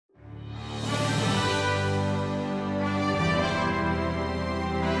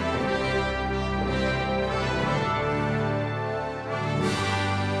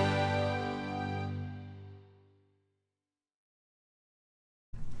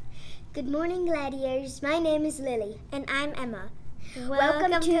Good morning, Gladiators. My name is Lily. And I'm Emma.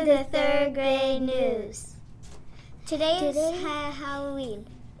 Welcome to the third grade news. Today is Halloween.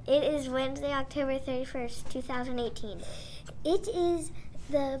 It is Wednesday, October 31st, 2018. It is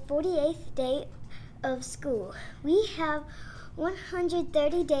the 48th day of school. We have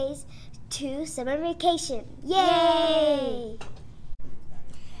 130 days to summer vacation. Yay!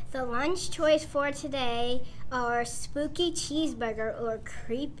 The lunch choice for today are spooky cheeseburger or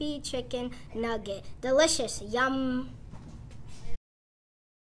creepy chicken nugget. Delicious. Yum.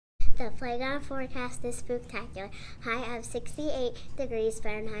 The playground forecast is spectacular. High of 68 degrees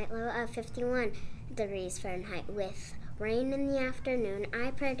Fahrenheit, low of 51 degrees Fahrenheit with rain in the afternoon.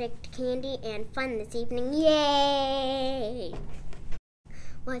 I predict candy and fun this evening. Yay!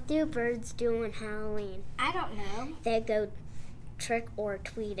 What do birds do on Halloween? I don't know. They go trick or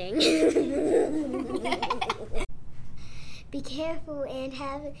tweeting. Be careful and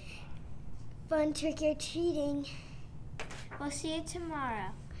have fun trick or treating. We'll see you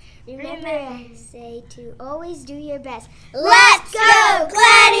tomorrow. Remember, say to always do your best. Let's go,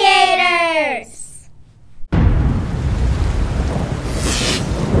 Gladiators!